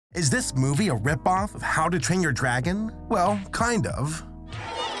Is this movie a ripoff of How to Train Your Dragon? Well, kind of.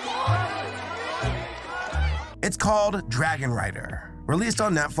 It's called Dragon Rider, released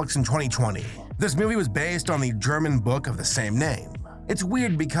on Netflix in 2020. This movie was based on the German book of the same name. It's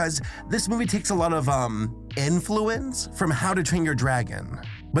weird because this movie takes a lot of, influence from How to Train Your Dragon.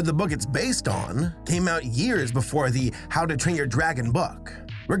 But the book it's based on came out years before the How to Train Your Dragon book.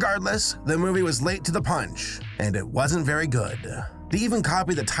 Regardless, the movie was late to the punch, and it wasn't very good. They even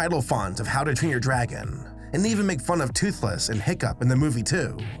copied the title font of How to Train Your Dragon, and even make fun of Toothless and Hiccup in the movie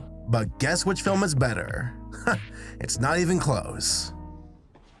too. But guess which film is better? It's not even close.